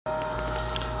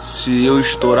Se eu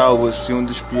estourar, você um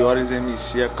dos piores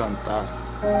MC a cantar.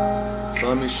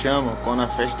 Só me chama quando a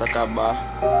festa acabar.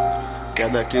 Que é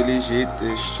daquele jeito,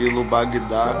 estilo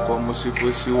Bagdá, como se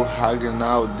fosse o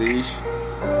Ragnar Aldez.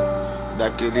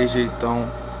 Daquele jeitão,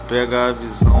 pega a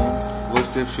visão.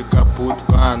 Você fica puto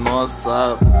com a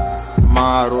nossa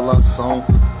marolação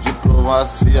de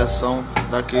provaciação.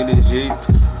 Daquele jeito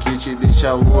que te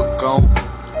deixa loucão,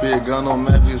 pegando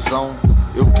minha visão.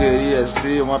 Eu queria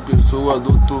ser uma pessoa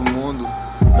do outro mundo,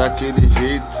 daquele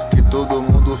jeito que todo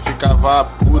mundo ficava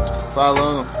puto,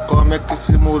 falando como é que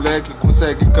esse moleque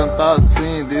consegue cantar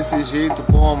assim, desse jeito,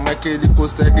 como é que ele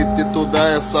consegue ter toda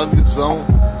essa visão.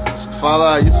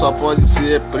 Fala aí, só pode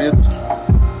ser preto.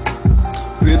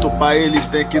 Preto pra eles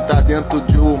tem que estar dentro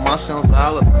de uma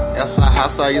senzala. Essa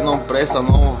raça aí não presta,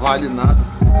 não vale nada.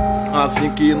 Assim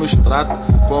que nos trata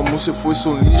como se fosse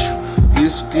um lixo.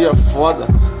 Isso que é foda.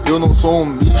 Eu não sou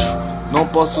um bicho, não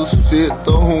posso ser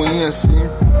tão ruim assim.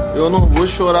 Eu não vou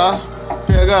chorar,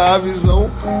 pega a visão.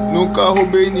 Nunca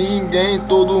roubei ninguém,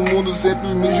 todo mundo sempre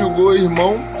me julgou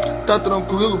irmão. Tá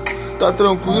tranquilo, tá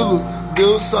tranquilo.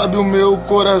 Deus sabe o meu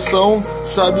coração,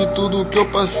 sabe tudo que eu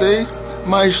passei.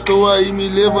 Mas tô aí, me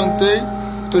levantei.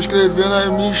 Tô escrevendo a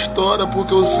minha história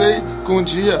porque eu sei que um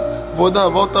dia vou dar a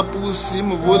volta por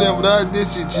cima. Vou lembrar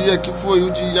desse dia que foi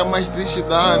o dia mais triste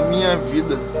da minha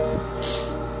vida.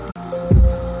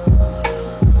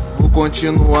 Vou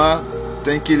continuar,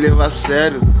 tem que levar a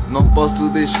sério. Não posso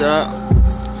deixar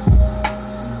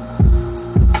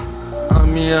a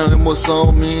minha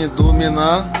emoção me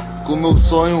dominar. Que o meu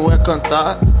sonho é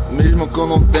cantar, mesmo que eu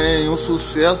não tenha um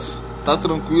sucesso. Tá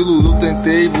tranquilo, eu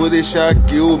tentei, vou deixar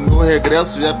aqui o meu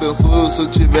regresso. Já pensou se eu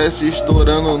tivesse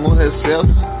estourando no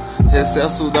recesso?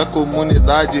 Recesso da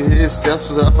comunidade,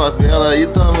 recesso da favela. E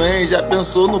também já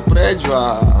pensou no prédio?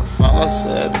 Ah, fala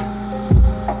sério.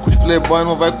 Os playboy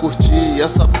não vai curtir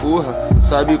essa porra.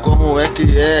 Sabe como é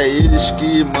que é? Eles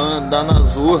que mandam na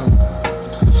zorra.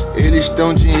 Eles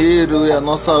têm dinheiro e a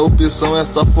nossa opção é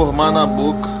só formar na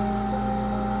boca.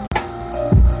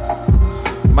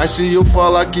 Mas se eu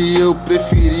falar que eu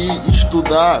preferi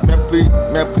estudar,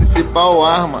 minha principal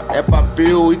arma é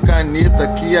papel e caneta.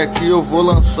 Que aqui eu vou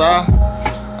lançar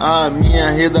a minha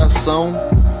redação.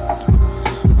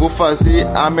 Vou fazer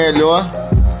a melhor,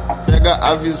 pega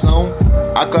a visão.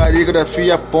 A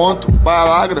caligrafia, ponto,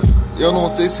 parágrafo. Eu não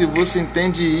sei se você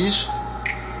entende isso.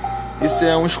 Isso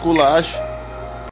é um esculacho.